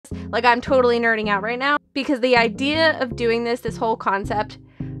Like, I'm totally nerding out right now because the idea of doing this whole concept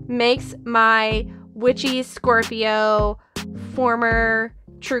makes my witchy Scorpio former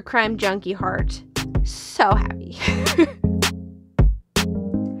true crime junkie heart so happy.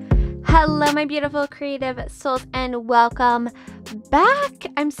 Hello, my beautiful creative souls, and welcome back.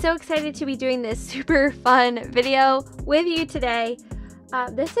 I'm so excited to be doing this super fun video with you today.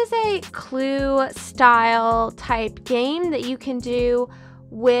 This is a clue style type game that you can do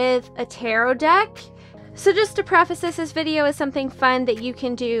with a tarot deck. So just to preface this video is something fun that you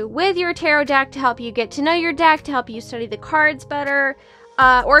can do with your tarot deck to help you get to know your deck, to help you study the cards better,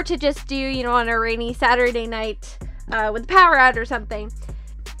 or to just do, you know, on a rainy Saturday night with the power out or something.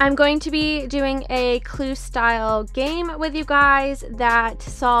 I'm going to be doing a clue style game with you guys that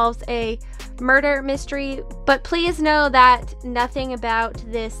solves a murder mystery, but please know that nothing about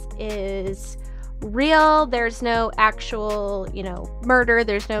this is real. There's no actual, you know, murder.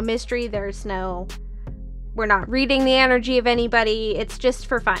 There's no mystery. We're not reading the energy of anybody. It's just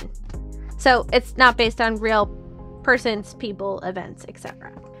for fun. So it's not based on real persons, people, events,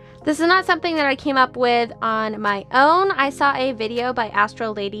 etc. This is not something that I came up with on my own. I saw a video by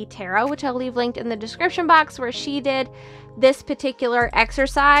Astro Lady Tarot, which I'll leave linked in the description box, where she did this particular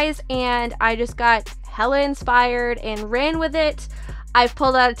exercise, and I just got hella inspired and ran with it. I've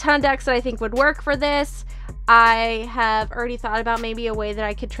pulled out a ton of decks that I think would work for this. I have already thought about maybe a way that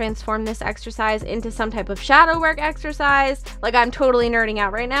I could transform this exercise into some type of shadow work exercise. Like, I'm totally nerding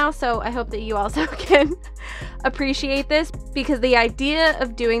out right now, so I hope that you also can appreciate this, because the idea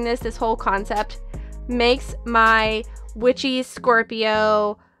of doing this whole concept makes my witchy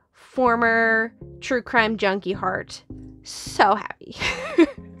Scorpio former true crime junkie heart so happy.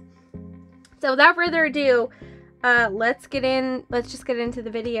 So without further ado, let's just get into the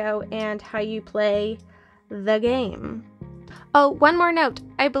video and how you play the game. Oh, one more note.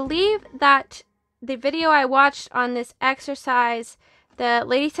 I believe that the video I watched on this exercise, the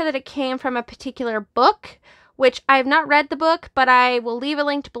lady said that it came from a particular book, which I have not read the book, but I will leave a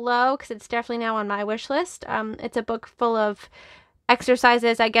link below because it's definitely now on my wish list. It's a book full of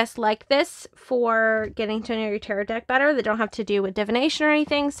exercises, I guess, like this for getting to know your tarot deck better that don't have to do with divination or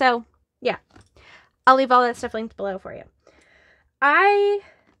anything. So yeah, I'll leave all that stuff linked below for you. I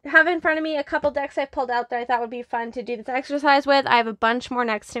have in front of me a couple decks I've pulled out that I thought would be fun to do this exercise with. I have a bunch more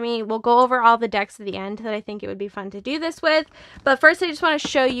next to me. We'll go over all the decks at the end that I think it would be fun to do this with. But first, I just want to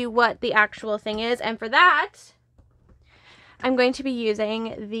show you what the actual thing is. And for that, I'm going to be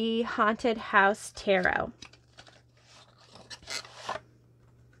using the Haunted House Tarot.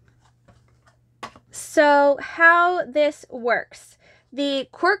 So how this works. The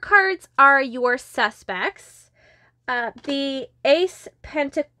court cards are your suspects. The ace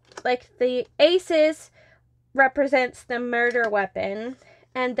the aces represents the murder weapon,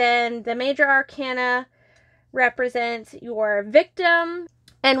 and then the major arcana represents your victim,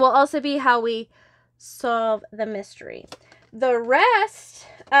 and will also be how we solve the mystery. The rest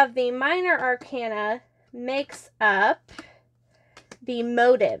of the minor arcana makes up the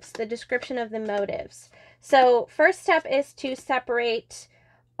motives, the description of the motives. So first step is to separate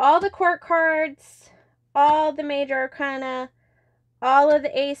all the court cards, all the major arcana, all of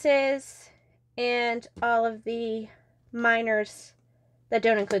the aces, and all of the minors that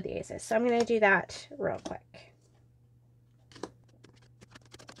don't include the aces. So I'm going to do that real quick.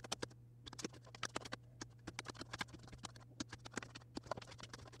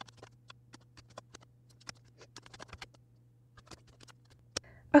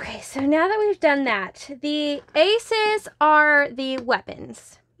 Okay, so now that we've done that, the aces are the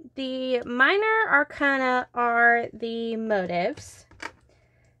weapons. The minor arcana are the motives.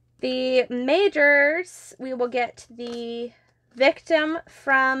 The majors, we will get the victim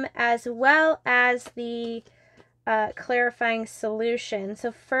from, as well as the clarifying solution.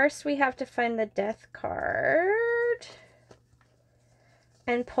 So first we have to find the death card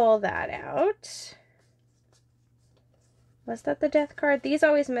and pull that out. Was that the death card? These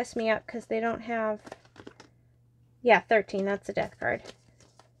always mess me up because they don't have... Yeah, 13, that's the death card.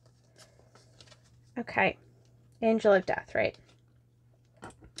 Okay, Angel of Death, right?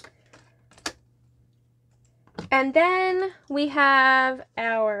 And then we have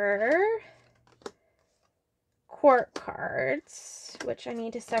our court cards, which I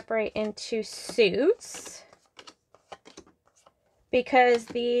need to separate into suits, because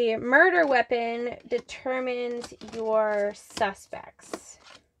the murder weapon determines your suspects.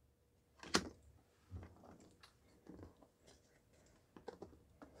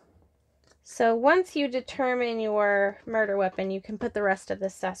 So once you determine your murder weapon, you can put the rest of the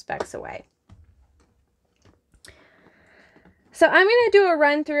suspects away. So I'm going to do a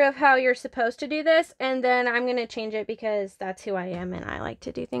run through of how you're supposed to do this, and then I'm going to change it because that's who I am, and I like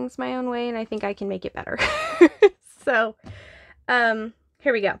to do things my own way, and I think I can make it better. So,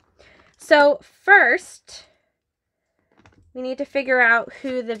 here we go. So first, we need to figure out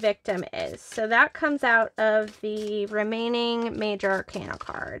who the victim is. So that comes out of the remaining major arcana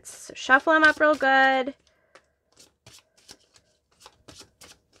cards. So shuffle them up real good.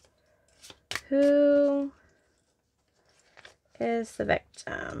 Who is the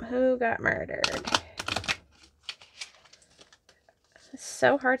victim? Who got murdered? It's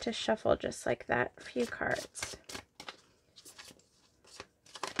so hard to shuffle just like that few cards.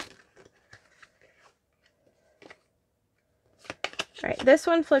 All right, this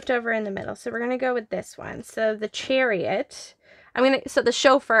one flipped over in the middle, so we're going to go with this one. So the Chariot, so the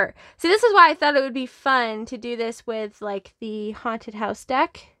Chauffeur. See, this is why I thought it would be fun to do this with, like, the Haunted House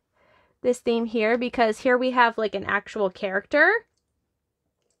deck, this theme here, because here we have, like, an actual character.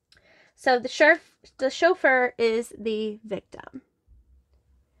 So the Chauffeur is the victim.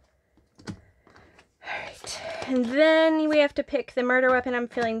 All right, and then we have to pick the murder weapon. I'm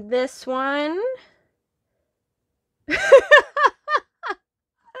feeling this one.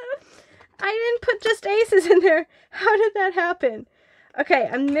 I didn't put just aces in there. How did that happen? Okay,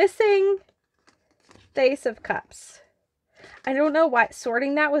 I'm missing the Ace of Cups. I don't know why.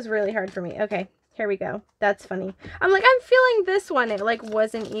 Sorting that was really hard for me. Okay, here we go. That's funny. I'm like, I'm feeling this one. It, like,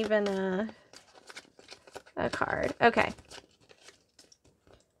 wasn't even a card. Okay.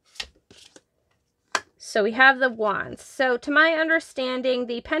 So we have the Wands. So to my understanding,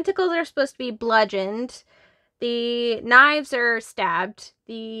 the Pentacles are supposed to be bludgeoned. The Knives are stabbed,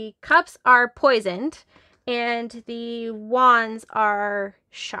 the Cups are poisoned, and the Wands are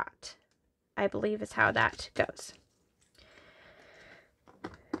shot, I believe is how that goes.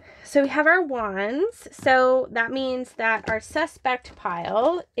 So we have our Wands, so that means that our suspect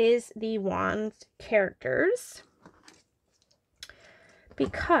pile is the Wand characters,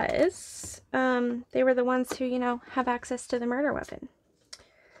 because they were the ones who, you know, have access to the murder weapon.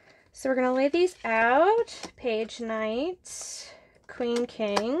 So we're going to lay these out. Page, Knight, Queen,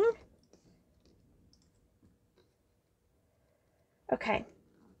 King. Okay.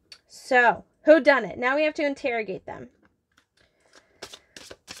 So, who done it? Now we have to interrogate them.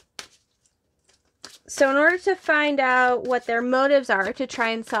 So in order to find out what their motives are to try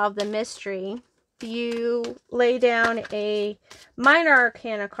and solve the mystery, you lay down a minor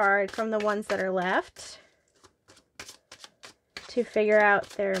arcana card from the ones that are left to figure out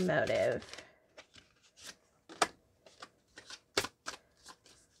their motive.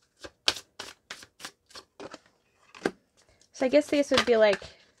 So I guess these would be like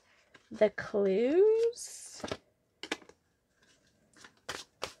the clues.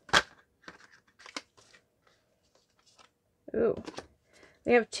 Ooh,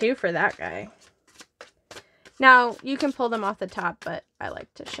 we have 2 for that guy. Now, you can pull them off the top, but I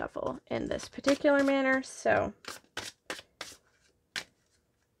like to shuffle in this particular manner, so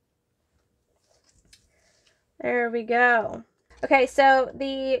there we go. Okay, so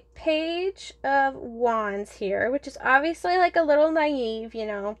the Page of Wands here, which is obviously like a little naive, you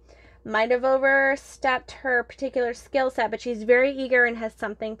know, might have overstepped her particular skill set, but she's very eager and has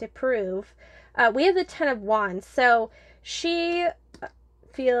something to prove. We have the 10 of Wands, so she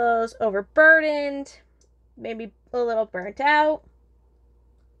feels overburdened, maybe a little burnt out.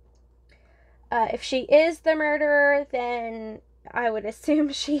 If she is the murderer, then I would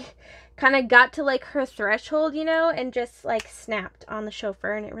assume she kind of got to like her threshold, you know, and just like snapped on the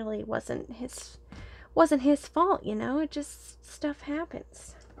Chauffeur, and it really wasn't his fault, you know. It just, stuff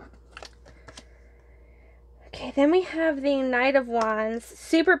happens. Okay, then we have the Knight of Wands.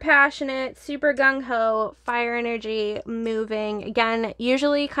 Super passionate, super gung-ho, fire energy, moving. Again,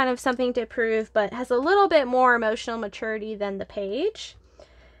 usually kind of something to prove, but has a little bit more emotional maturity than the Page.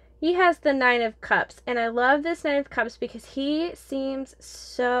 He has the Nine of Cups, and I love this Nine of Cups because he seems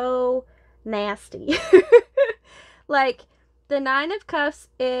so nasty. Like, the Nine of Cups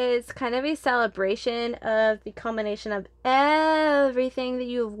is kind of a celebration of the culmination of everything that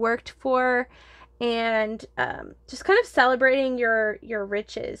you've worked for, and just kind of celebrating your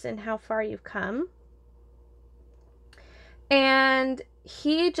riches and how far you've come. And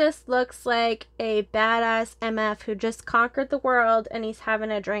he just looks like a badass MF who just conquered the world, and he's having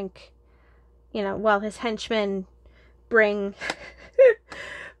a drink, you know, while his henchmen bring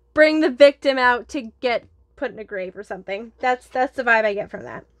bring the victim out to get put in a grave or something. That's the vibe I get from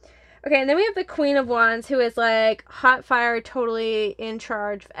that. Okay, and then we have the Queen of Wands, who is like hot fire, totally in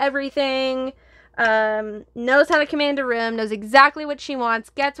charge of everything, knows how to command a room, knows exactly what she wants,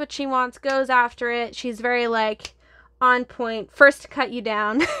 gets what she wants, goes after it. She's very like on point. First to cut you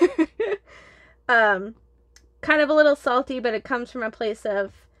down. Kind of a little salty, but it comes from a place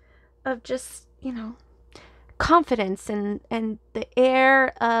of just, you know, confidence and the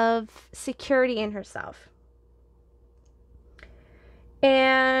air of security in herself.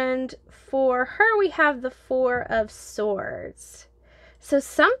 And for her, we have the Four of Swords. So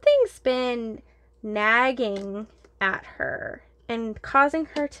something's been nagging at her and causing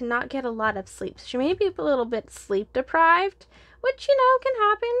her to not get a lot of sleep. She may be a little bit sleep deprived, which, you know, can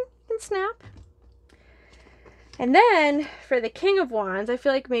happen, can snap. And then for the King of Wands, I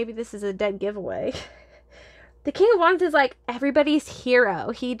feel like maybe this is a dead giveaway. The King of Wands is like everybody's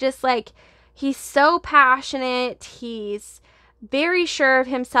hero. He just like, he's so passionate. He's very sure of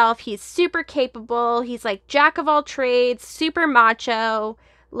himself. He's super capable. He's like jack of all trades, super macho,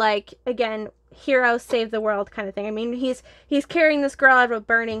 like, again, hero save the world kind of thing. I mean, he's carrying this girl out of a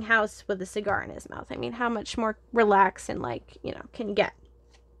burning house with a cigar in his mouth. I mean, how much more relaxed and, like, you know, can you get?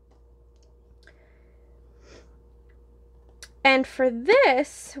 And for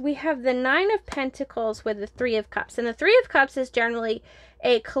this, we have the Nine of Pentacles with the Three of Cups. And the Three of Cups is generally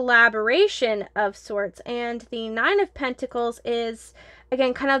a collaboration of sorts. And the Nine of Pentacles is,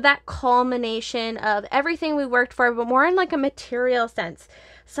 again, kind of that culmination of everything we worked for, but more in like a material sense.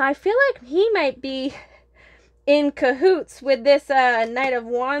 So I feel like he might be in cahoots with this Knight of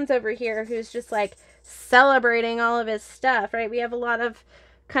Wands over here, who's just like celebrating all of his stuff, right? We have a lot of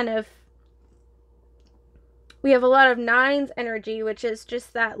nines energy, which is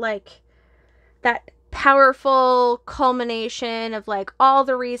just that, like, that powerful culmination of like all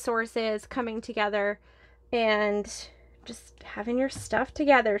the resources coming together and just having your stuff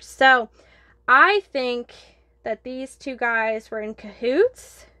together. So I think that these two guys were in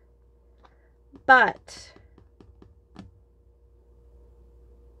cahoots, but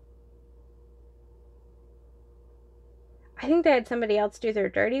I think they had somebody else do their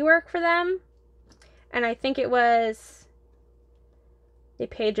dirty work for them. And I think it was the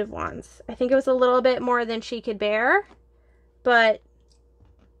Page of Wands. I think it was a little bit more than she could bear, but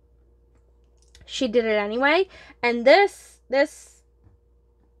she did it anyway. And this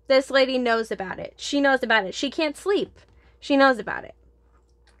lady knows about it. She knows about it. She can't sleep. She knows about it.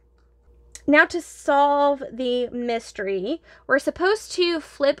 Now, to solve the mystery, we're supposed to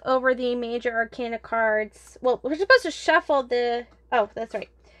flip over the major arcana cards. Well, we're supposed to shuffle the... Oh, that's right.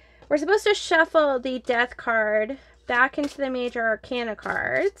 We're supposed to shuffle the Death card back into the major arcana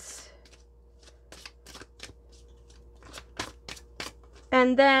cards.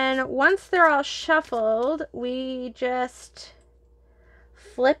 And then once they're all shuffled, we just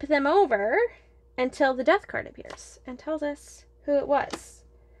flip them over until the Death card appears and tells us who it was.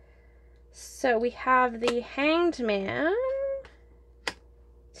 So we have the Hanged Man,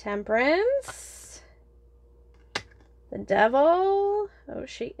 Temperance, the Devil. Oh,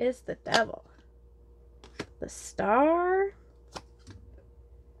 she is the Devil. The Star.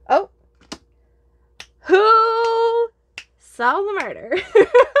 Oh. Who solved the murder?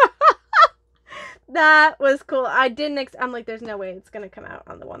 That was cool. I didn't I'm like, there's no way it's going to come out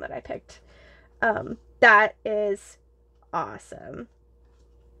on the one that I picked. That is awesome.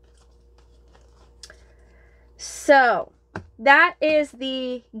 So, that is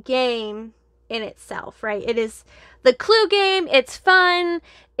the game in itself, right? It is the clue game. It's fun.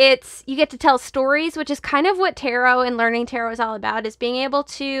 You get to tell stories, which is kind of what tarot and learning tarot is all about, is being able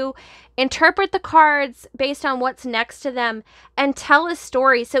to interpret the cards based on what's next to them and tell a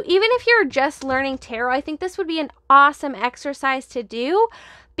story. So even if you're just learning tarot, I think this would be an awesome exercise to do,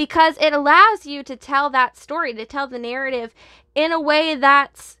 because it allows you to tell that story, to tell the narrative in a way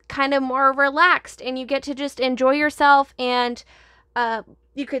that's kind of more relaxed, and you get to just enjoy yourself. And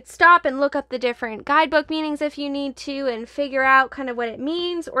you could stop and look up the different guidebook meanings if you need to and figure out kind of what it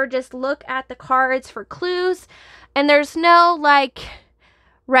means, or just look at the cards for clues. And there's no like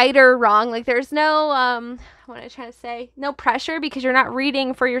right or wrong. Like there's no, what am I trying to say? No pressure, because you're not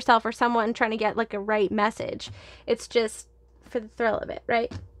reading for yourself or someone trying to get like a right message. It's just for the thrill of it,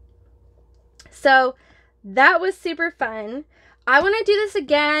 right? So that was super fun. I want to do this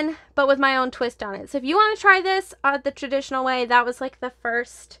again, but with my own twist on it. So if you want to try this the traditional way, that was like the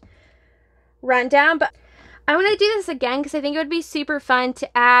first rundown. But I want to do this again because I think it would be super fun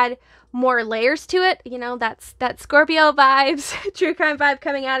to add more layers to it. You know, that Scorpio vibes, true crime vibe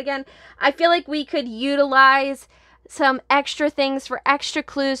coming out again. I feel like we could utilize some extra things for extra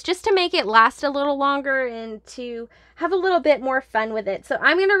clues just to make it last a little longer and to have a little bit more fun with it. So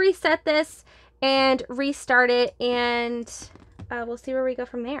I'm going to reset this and restart it, and we'll see where we go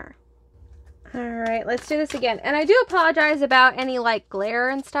from there. All right, let's do this again. And I do apologize about any like glare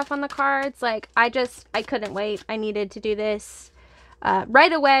and stuff on the cards. Like I couldn't wait. I needed to do this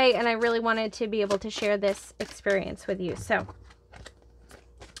right away, and I really wanted to be able to share this experience with you. So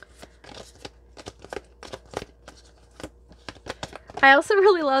I also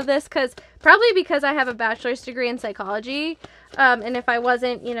really love this probably because I have a bachelor's degree in psychology. And if I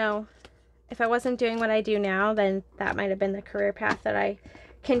wasn't, you know, if I wasn't doing what I do now, then that might have been the career path that I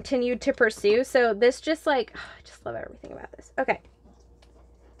continued to pursue. So this just like, I just love everything about this. Okay.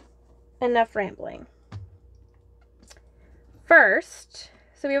 Enough rambling. First,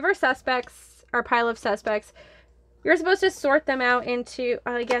 so we have our suspects, our pile of suspects. You're supposed to sort them out into,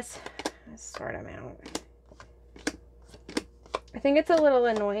 I guess, sort them out. I think it's a little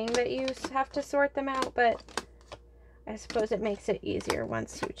annoying that you have to sort them out, but I suppose it makes it easier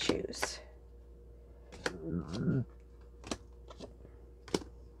once you choose.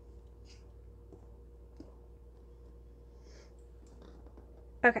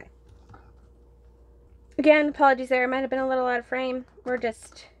 Okay. Again, apologies there. It might have been a little out of frame. We're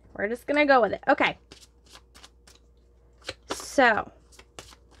just gonna go with it. Okay. So,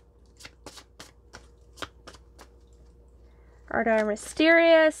 our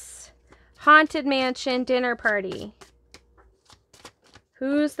mysterious haunted mansion dinner party.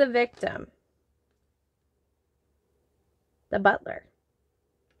 Who's the victim? The butler,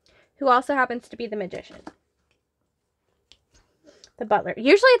 who also happens to be the magician. The butler.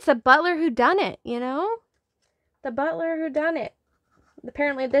 Usually it's the butler who done it, you know? The butler who done it.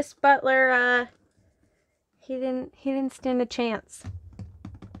 Apparently this butler, he didn't stand a chance.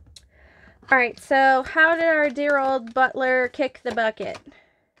 All right, so how did our dear old butler kick the bucket?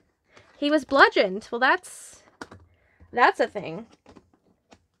 He was bludgeoned. Well, that's a thing.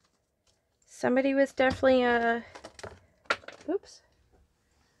 Somebody was definitely, oops.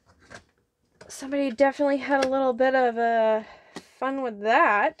 Somebody definitely had a little bit of fun with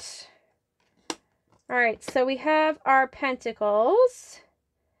that. All right, so we have our pentacles.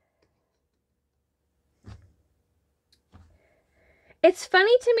 It's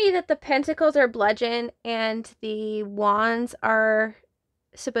funny to me that the pentacles are bludgeon and the wands are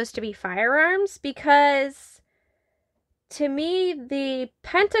supposed to be firearms, because to me the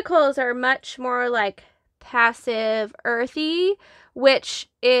pentacles are much more like passive, earthy, which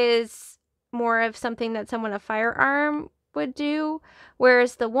is more of something that someone a firearm would do,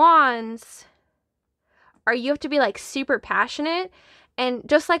 whereas the wands are, you have to be like super passionate. And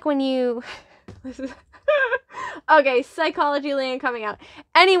just like when you okay, psychology Leanne coming out.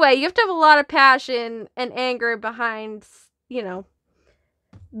 Anyway, you have to have a lot of passion and anger behind, you know,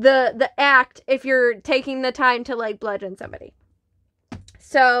 the act if you're taking the time to like bludgeon somebody.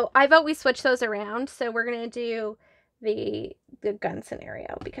 So I vote we switch those around. So we're gonna do the gun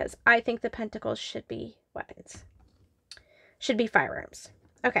scenario, because I think the pentacles should be weapons, should be firearms.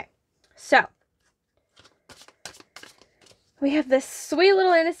 Okay, so we have this sweet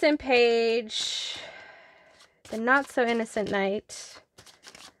little innocent page, the not so innocent knight,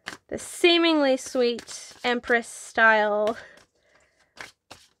 the seemingly sweet Empress style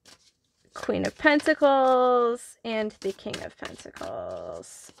Queen of Pentacles, and the King of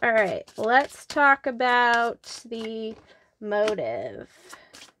Pentacles. All right, let's talk about the motive.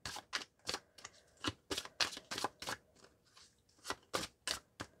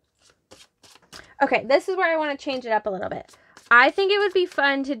 Okay, this is where I want to change it up a little bit. I think it would be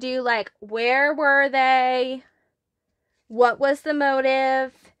fun to do like, where were they? What was the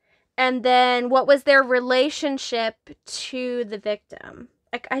motive? And then what was their relationship to the victim?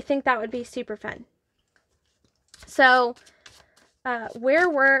 I think that would be super fun. So, where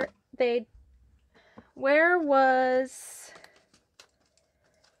were they? Where was...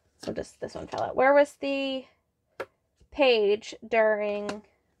 So just this one fell out. Where was the page during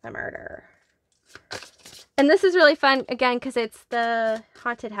the murder? And this is really fun, again, because it's the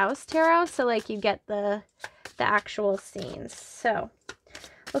haunted house tarot. So, like, you get the actual scenes. So,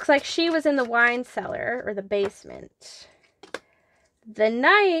 looks like she was in the wine cellar, or the basement. The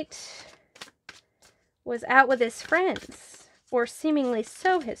knight was out with his friends, or seemingly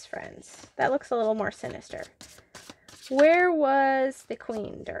so his friends. That looks a little more sinister. Where was the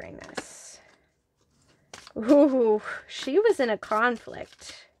queen during this? Ooh, she was in a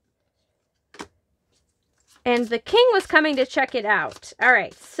conflict. And the king was coming to check it out. All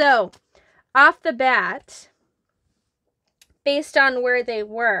right, so off the bat, based on where they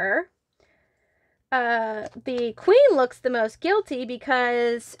were, the queen looks the most guilty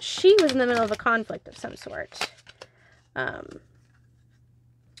because she was in the middle of a conflict of some sort. All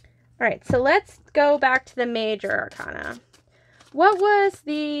right, so let's go back to the major arcana. What was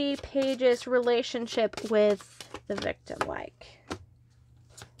the page's relationship with the victim like?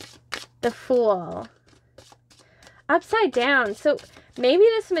 The Fool. Upside down. So maybe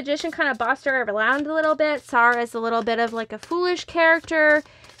this magician kind of bossed her around a little bit, saw her as a little bit of like a foolish character,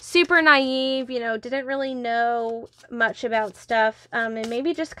 super naive, you know, didn't really know much about stuff, and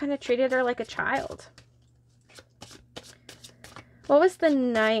maybe just kind of treated her like a child. What was the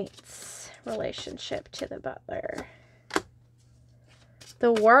knight's relationship to the butler?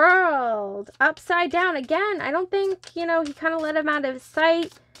 The World. Upside down. Again, I don't think, you know, he kind of let him out of his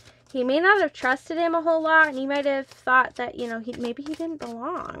sight. He may not have trusted him a whole lot, and he might have thought that, you know, maybe he didn't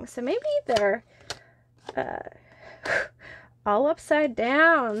belong. So maybe they're all upside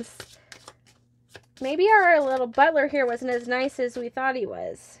down. Maybe our little butler here wasn't as nice as we thought he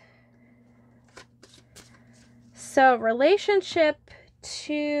was. So, relationship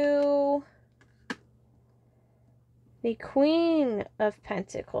to the Queen of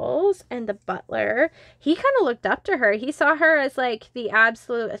Pentacles and the butler. He kind of looked up to her. He saw her as like the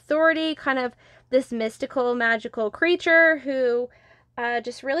absolute authority, kind of this mystical, magical creature who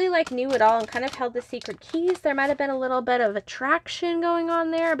just really like knew it all and kind of held the secret keys. There might have been a little bit of attraction going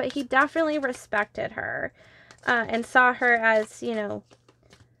on there, but he definitely respected her and saw her as, you know,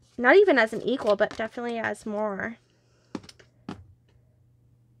 not even as an equal, but definitely as more.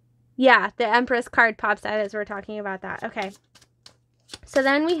 Yeah, the Empress card pops out as we're talking about that. Okay. So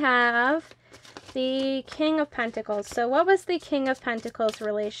then we have the King of Pentacles. So what was the King of Pentacles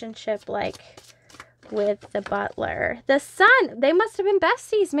relationship like with the butler? The Sun. They must have been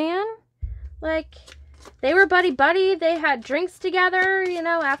besties, man. Like, they were buddy-buddy. They had drinks together, you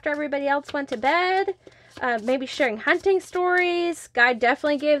know, after everybody else went to bed. Maybe sharing hunting stories. Guy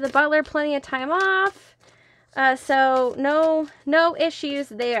definitely gave the butler plenty of time off. So no issues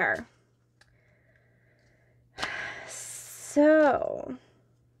there. So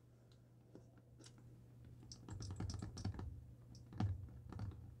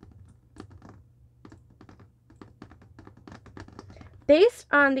based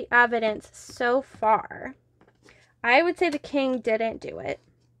on the evidence so far, I would say the king didn't do it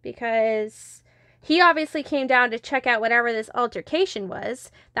because he obviously came down to check out whatever this altercation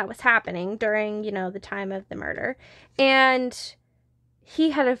was that was happening during, you know, the time of the murder. And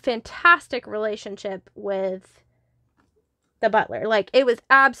he had a fantastic relationship with the butler. Like, it was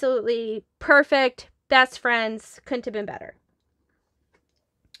absolutely perfect. Best friends. Couldn't have been better.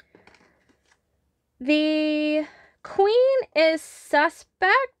 The Queen is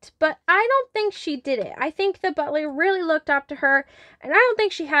suspect, but I don't think she did it. I think the butler really looked up to her, and I don't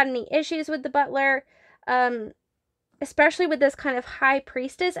think she had any issues with the butler, especially with this kind of high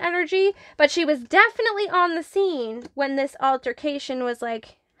priestess energy, but she was definitely on the scene when this altercation was,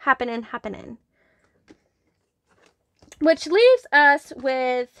 like, happening. Which leaves us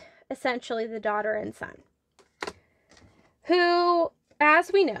with, essentially, the daughter and son, who, as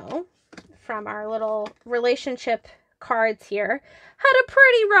we know from our little relationship cards here, had a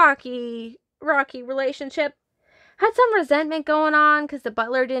pretty rocky relationship. Had some resentment going on because the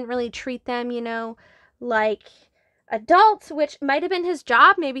butler didn't really treat them, you know, like adults, which might have been his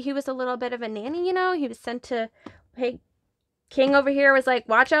job. Maybe he was a little bit of a nanny, you know. He was sent to, hey, King over here was like,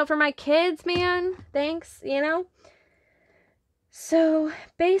 watch out for my kids, man. Thanks, you know. So,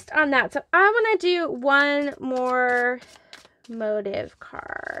 based on that, so I want to do one more motive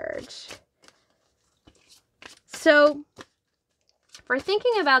card. So, we're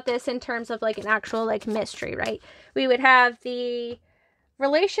thinking about this in terms of like an actual like mystery, right? We would have the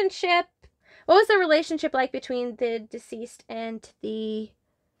relationship. What was the relationship like between the deceased and the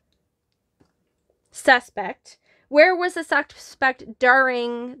suspect? Where was the suspect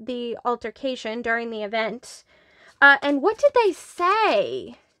during the altercation, during the event? And what did they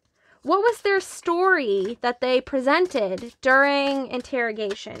say? What was their story that they presented during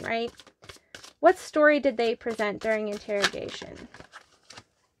interrogation, right? What story did they present during interrogation?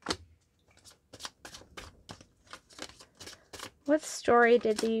 What story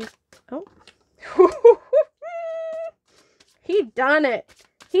did the... Oh. He done it.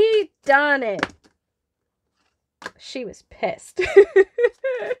 He done it. She was pissed.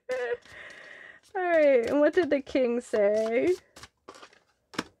 Alright, and what did the king say?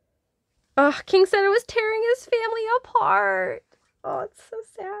 Oh, King said it was tearing his family apart. Oh, it's so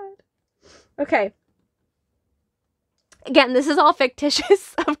sad. Okay. Again, this is all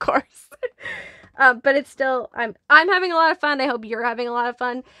fictitious, of course. But it's still, I'm having a lot of fun. I hope you're having a lot of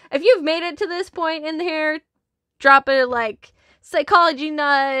fun. If you've made it to this point in here, drop a like psychology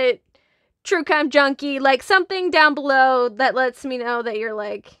nut, true crime junkie, like something down below that lets me know that you're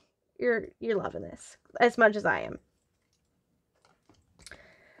like, you're loving this as much as I am.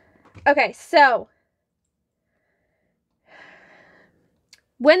 Okay, so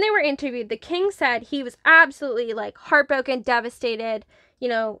when they were interviewed, the king said he was absolutely like heartbroken, devastated. You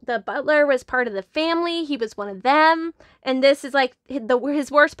know, the butler was part of the family. He was one of them. And this is like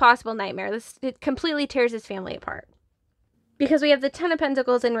his worst possible nightmare. It completely tears his family apart. Because we have the Ten of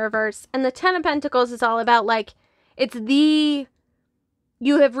Pentacles in reverse. And the Ten of Pentacles is all about like,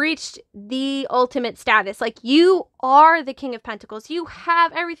 you have reached the ultimate status. Like, you are the King of Pentacles. You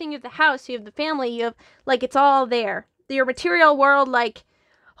have everything. You have the house, you have the family, you have, like, it's all there. Your material world, like,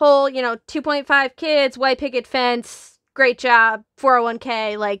 whole, 2.5 kids, white picket fence, great job,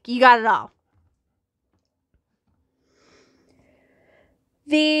 401k, like, you got it all.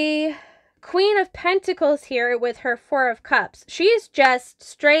 The Queen of Pentacles here with her Four of Cups, she's just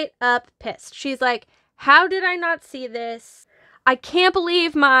straight up pissed. She's like, how did I not see this? I can't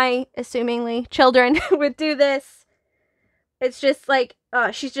believe my, assumingly, children would do this. It's just like,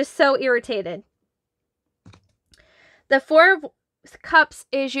 she's just so irritated. The Four of Cups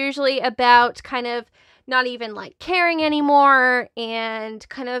is usually about kind of not even like caring anymore and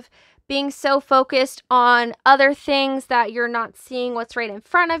kind of being so focused on other things that you're not seeing what's right in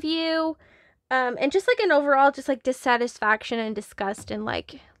front of you. And just like an overall just like dissatisfaction and disgust and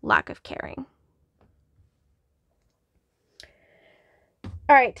like lack of caring.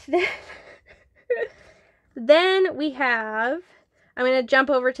 All right. Then we have, I'm going to jump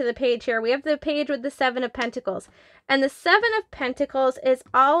over to the page here. We have the page with the Seven of Pentacles. And the Seven of Pentacles is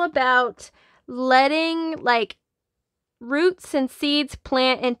all about letting like roots and seeds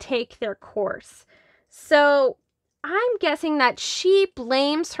plant and take their course. So I'm guessing that she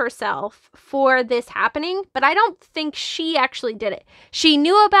blames herself for this happening, but I don't think she actually did it. She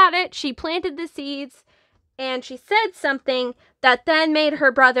knew about it. She planted the seeds. And she said something that then made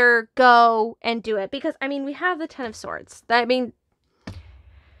her brother go and do it. Because, I mean, we have the Ten of Swords. I mean,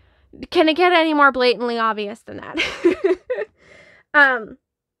 can it get any more blatantly obvious than that?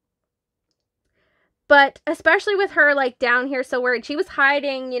 But especially with her, like, down here so worried. She was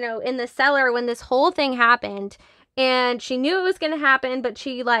hiding, in the cellar when this whole thing happened. And she knew it was going to happen, but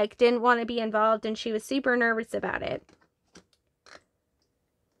she, like, didn't want to be involved. And she was super nervous about it.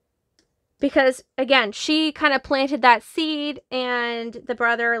 Because, again, she kind of planted that seed and the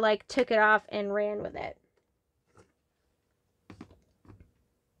brother, like, took it off and ran with it.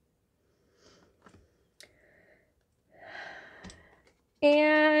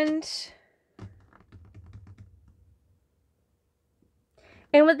 And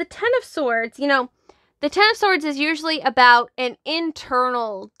with the Ten of Swords, the Ten of Swords is usually about an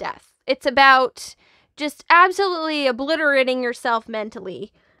internal death. It's about just absolutely obliterating yourself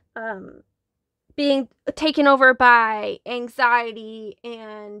mentally. Being taken over by anxiety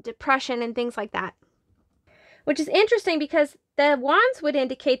and depression and things like that. Which is interesting because the wands would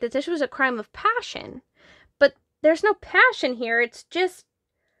indicate that this was a crime of passion. But there's no passion here. It's just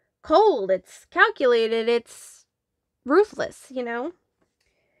cold. It's calculated. It's ruthless,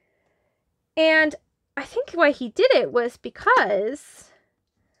 And I think why he did it was because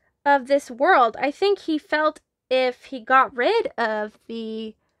of this world. I think he felt if he got rid of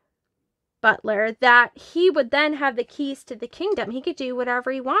the butler that he would then have the keys to the kingdom. He could do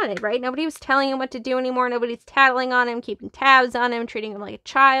whatever he wanted, right? Nobody was telling him what to do anymore. Nobody's tattling on him, keeping tabs on him, treating him like a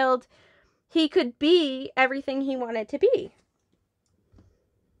child. He could be everything he wanted to be.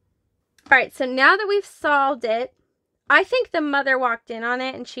 All right, so now that we've solved it, I think the mother walked in on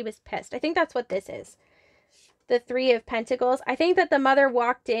it and she was pissed. I think that's what this is. The Three of Pentacles. I think that the mother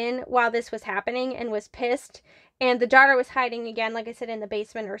walked in while this was happening and was pissed. And the daughter was hiding again, like I said, in the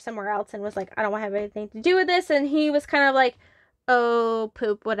basement or somewhere else and was like, I don't want to have anything to do with this. And he was kind of like, oh,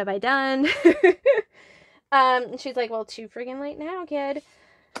 poop, what have I done? She's like, well, too freaking late now, kid.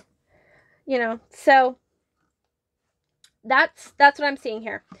 So that's what I'm seeing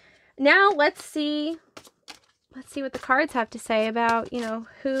here. Now let's see what the cards have to say about,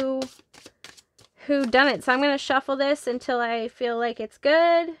 who done it. So I'm going to shuffle this until I feel like it's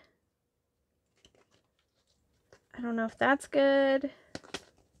good. I don't know if that's good.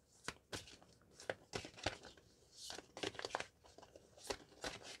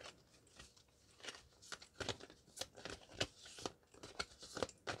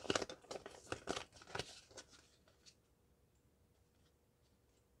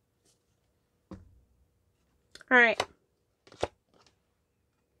 All right.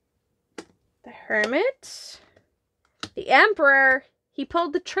 The Hermit. The Emperor. He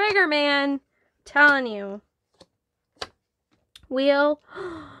pulled the trigger, man. I'm telling you. Wheel.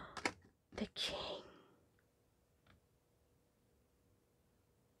 The King.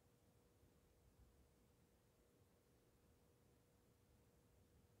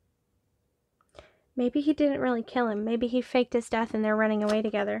 Maybe he didn't really kill him. Maybe he faked his death and they're running away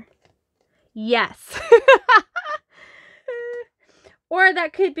together. Yes. Or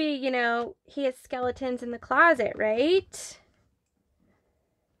that could be, you know, he has skeletons in the closet, right?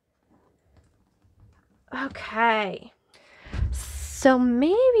 Okay. So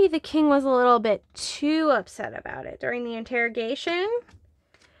maybe the king was a little bit too upset about it during the interrogation.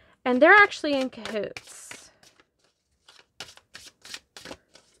 And they're actually in cahoots.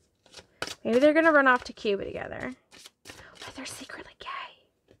 Maybe they're going to run off to Cuba together. But they're secretly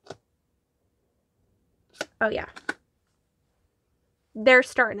gay. Oh, yeah. They're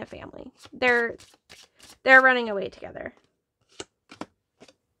starting a family. They're running away together.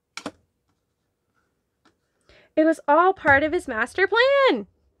 It was all part of his master plan.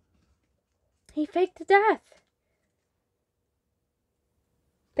 He faked death.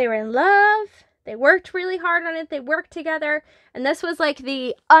 They were in love. They worked really hard on it. They worked together. And this was like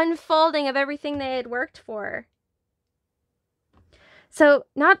the unfolding of everything they had worked for. So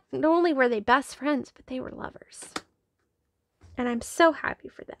not only were they best friends, but they were lovers. And I'm so happy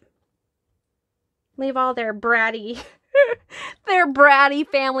for them. Leave all their bratty, their bratty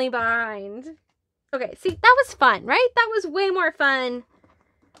family behind. Okay, see, that was fun, right? That was way more fun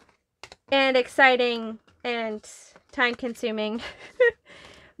and exciting and time-consuming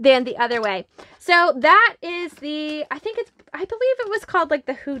than the other way. So that is the, I believe it was called like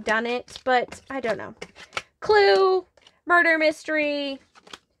the whodunit, but I don't know. Clue, murder mystery,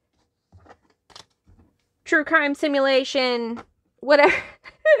 true crime simulation, whatever,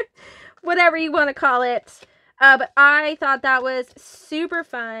 whatever you want to call it. But I thought that was super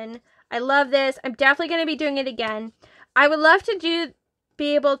fun. I love this. I'm definitely going to be doing it again. I would love to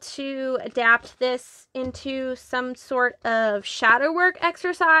be able to adapt this into some sort of shadow work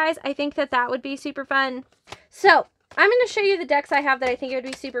exercise. I think that would be super fun. So I'm going to show you the decks I have that I think it would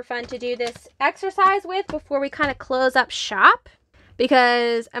be super fun to do this exercise with before we kind of close up shop,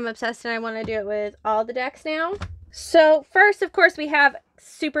 because I'm obsessed and I want to do it with all the decks now. So first, of course, we have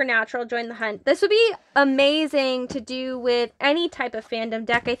Supernatural, Join the Hunt. This would be amazing to do with any type of fandom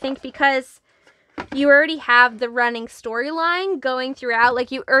deck, I think, because you already have the running storyline going throughout.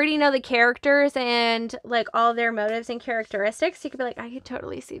 Like, you already know the characters and, like, all their motives and characteristics. You could be like, I could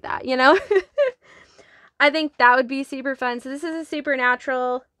totally see that, you know? I think that would be super fun. So this is a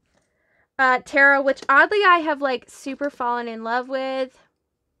Supernatural tarot, which oddly I have, like, super fallen in love with.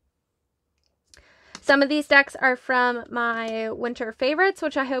 Some of these decks are from my winter favorites,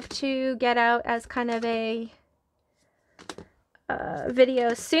 which I hope to get out as kind of a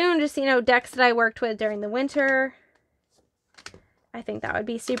video soon. Just, you know, decks that I worked with during the winter. I think that would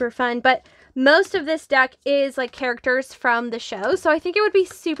be super fun. But most of this deck is like characters from the show. So I think it would be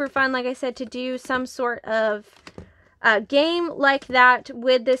super fun, like I said, to do some sort of game like that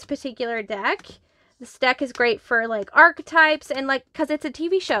with this particular deck. This deck is great for, like, archetypes and, like, because it's a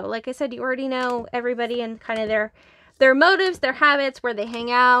TV show. Like I said, you already know everybody and kind of their motives, their habits, where they hang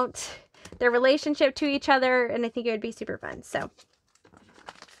out, their relationship to each other, and I think it would be super fun. So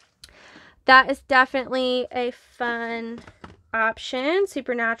that is definitely a fun option.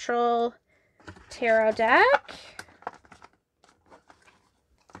 Supernatural tarot deck.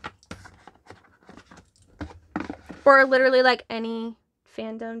 Or literally, like, any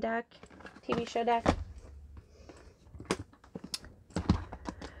fandom deck. TV show deck.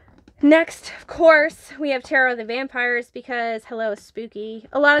 Next, of course, we have Tarot of the Vampires, because hello, spooky.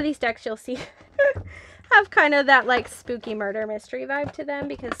 A lot of these decks you'll see have kind of that, like, spooky murder mystery vibe to them,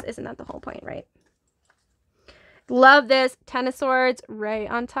 because isn't that the whole point, right? Love this. Ten of Swords right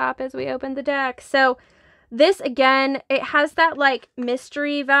on top as we open the deck. So this, again, it has that, like,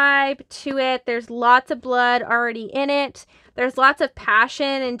 mystery vibe to it. There's lots of blood already in it. There's lots of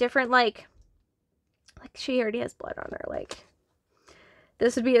passion and different, like she already has blood on her. Like,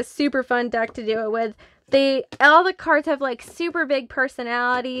 this would be a super fun deck to do it with. All the cards have, like, super big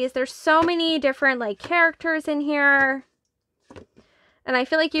personalities. There's so many different, like, characters in here. And I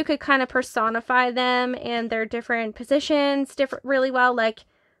feel like you could kind of personify them and their different positions really well. Like,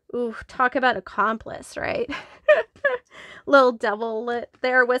 ooh, talk about accomplice, right? Little devil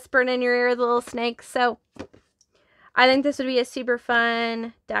there whispering in your ear, the little snake. So I think this would be a super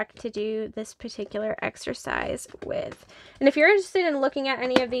fun deck to do this particular exercise with. And if you're interested in looking at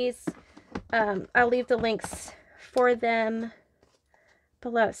any of these, I'll leave the links for them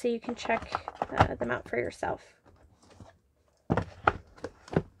below so you can check them out for yourself.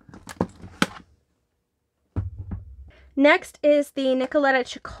 Next is the Nicoletta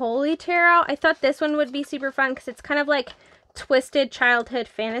Ciccoli Tarot. I thought this one would be super fun because it's kind of like twisted childhood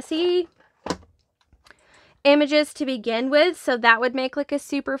fantasy. images to begin with, so that would make like a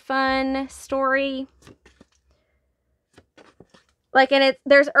super fun story. Like, and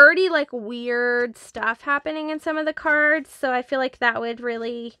there's already like weird stuff happening in some of the cards, so I feel like that would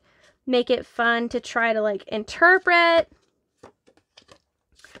really make it fun to try to like interpret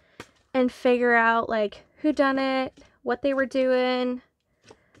and figure out like who done it, what they were doing.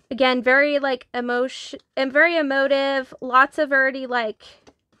 Again, very like emotion and very emotive, lots of already like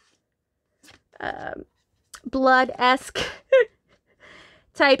blood-esque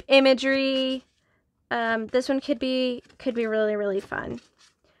type imagery. This one could be really, really fun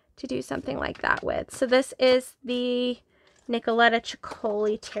to do something like that with. So this is the Nicoletta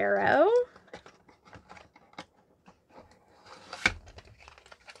Ciccoli Tarot.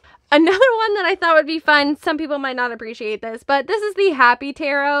 Another one that I thought would be fun, some people might not appreciate this, but this is the Happy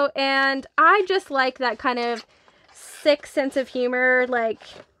Tarot, and I just like that kind of sick sense of humor, like,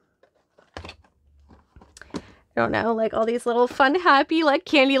 I don't know, like all these little fun, happy, like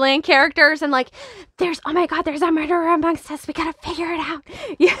Candyland characters, and like, oh my god, there's a murderer amongst us, we gotta figure it out.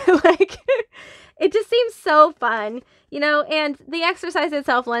 Yeah, like, it just seems so fun, you know, and the exercise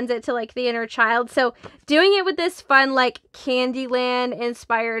itself lends it to like the inner child, so doing it with this fun, like Candyland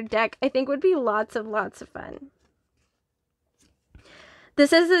inspired deck, I think would be lots of fun.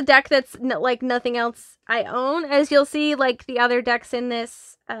 This is a deck that's like nothing else I own, as you'll see, like the other decks in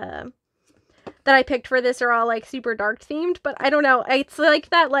this, that I picked for this are all like super dark themed, but I don't know, it's like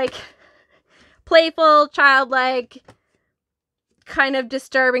that like playful, childlike, kind of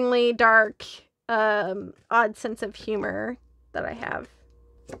disturbingly dark, odd sense of humor that I have,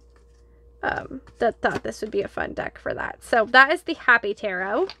 that thought this would be a fun deck for that. So that is the Happy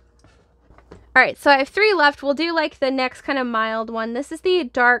Tarot. Alright, so I have 3 left. We'll do like the next kind of mild one. This is the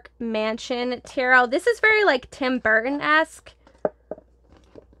Dark Mansion Tarot. This is very like Tim Burton-esque.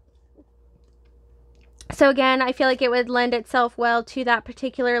 So again, I feel like it would lend itself well to that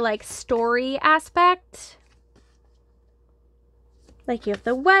particular like story aspect. Like you have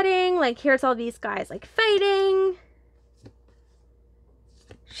the wedding, like here's all these guys like fighting.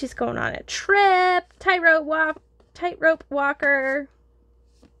 She's going on a trip, tightrope walker.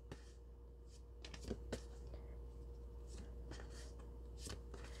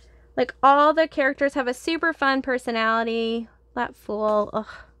 Like all the characters have a super fun personality. That fool, ugh,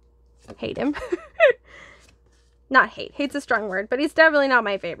 hate him. Not hate. Hate's a strong word, but he's definitely not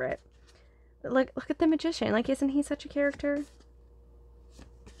my favorite. But look at the magician. Like, isn't he such a character?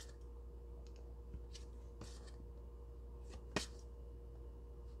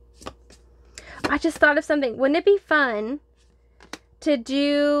 I just thought of something. Wouldn't it be fun to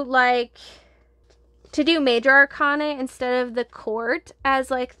do like major arcana instead of the court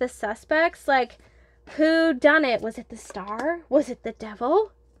as like the suspects? Like, who done it? Was it the star? Was it the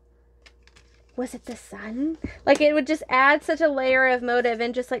devil? Was it the sun? Like, it would just add such a layer of motive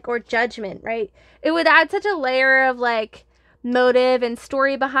and just like, or judgment, right? It would add such a layer of like motive and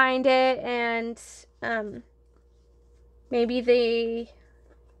story behind it, and maybe the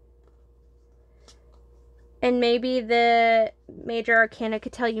major arcana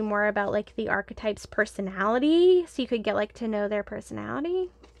could tell you more about like the archetype's personality, so you could get like to know their personality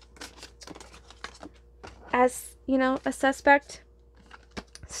as, you know, a suspect.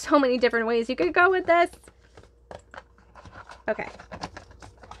 So many different ways you could go with this. Okay.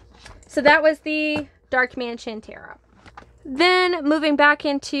 So that was the Dark Mansion Tarot. Then moving back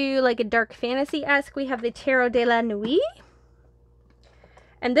into like a dark fantasy-esque, we have the Tarot de la Nuit.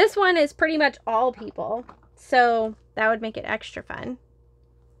 And this one is pretty much all people, so that would make it extra fun.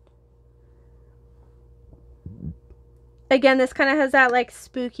 Again, this kind of has that like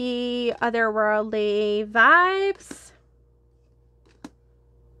spooky, otherworldly vibes.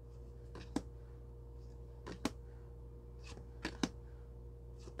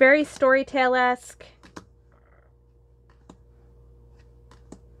 Very storytale-esque.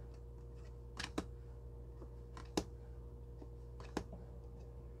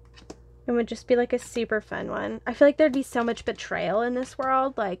 It would just be like a super fun one. I feel like there'd be so much betrayal in this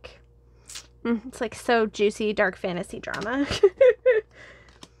world. Like, it's like so juicy, dark fantasy drama.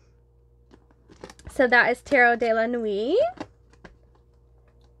 So that is Tarot de la Nuit.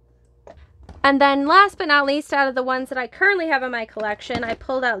 And then last but not least, out of the ones that I currently have in my collection, I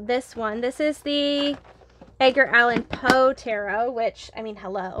pulled out this one. This is the Edgar Allan Poe Tarot, which, I mean,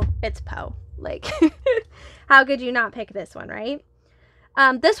 hello, it's Poe. Like, how could you not pick this one, right?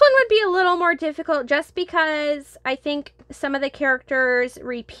 This one would be a little more difficult just because I think some of the characters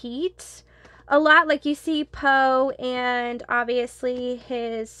repeat a lot. Like, you see Poe and obviously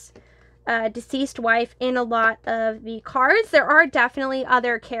his deceased wife in a lot of the cards. There are definitely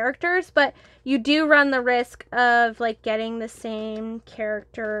other characters, but you do run the risk of like getting the same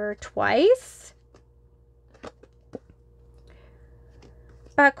character twice.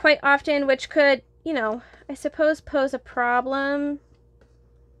 Quite often, which could, you know, I suppose pose a problem.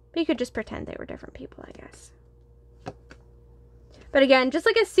 But you could just pretend they were different people, I guess. But again, just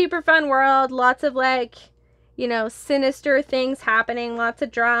like a super fun world, lots of like, you know, sinister things happening, lots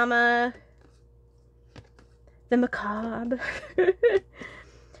of drama. The macabre.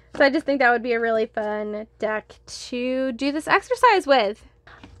 So I just think that would be a really fun deck to do this exercise with.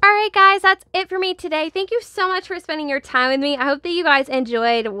 Alright guys, that's it for me today. Thank you so much for spending your time with me. I hope that you guys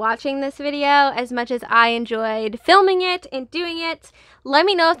enjoyed watching this video as much as I enjoyed filming it and doing it. Let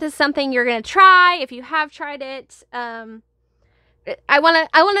me know if this is something you're going to try, if you have tried it. I wanna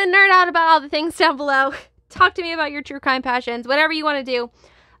nerd out about all the things down below. Talk to me about your true crime passions, whatever you want to do.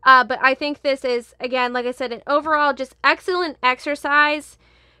 But I think this is, again, like I said, an overall just excellent exercise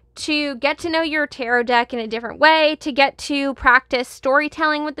to get to know your tarot deck in a different way, to get to practice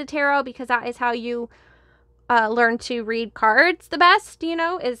storytelling with the tarot, because that is how you learn to read cards the best, you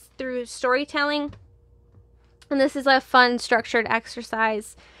know, is through storytelling. And this is a fun, structured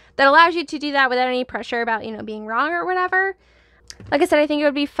exercise that allows you to do that without any pressure about, you know, being wrong or whatever. Like I said, I think it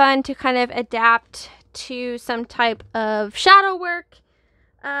would be fun to kind of adapt to some type of shadow work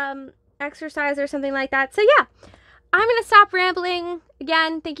exercise or something like that. So yeah, I'm going to stop rambling.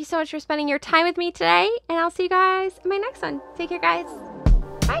 Again, thank you so much for spending your time with me today, and I'll see you guys in my next one. Take care, guys.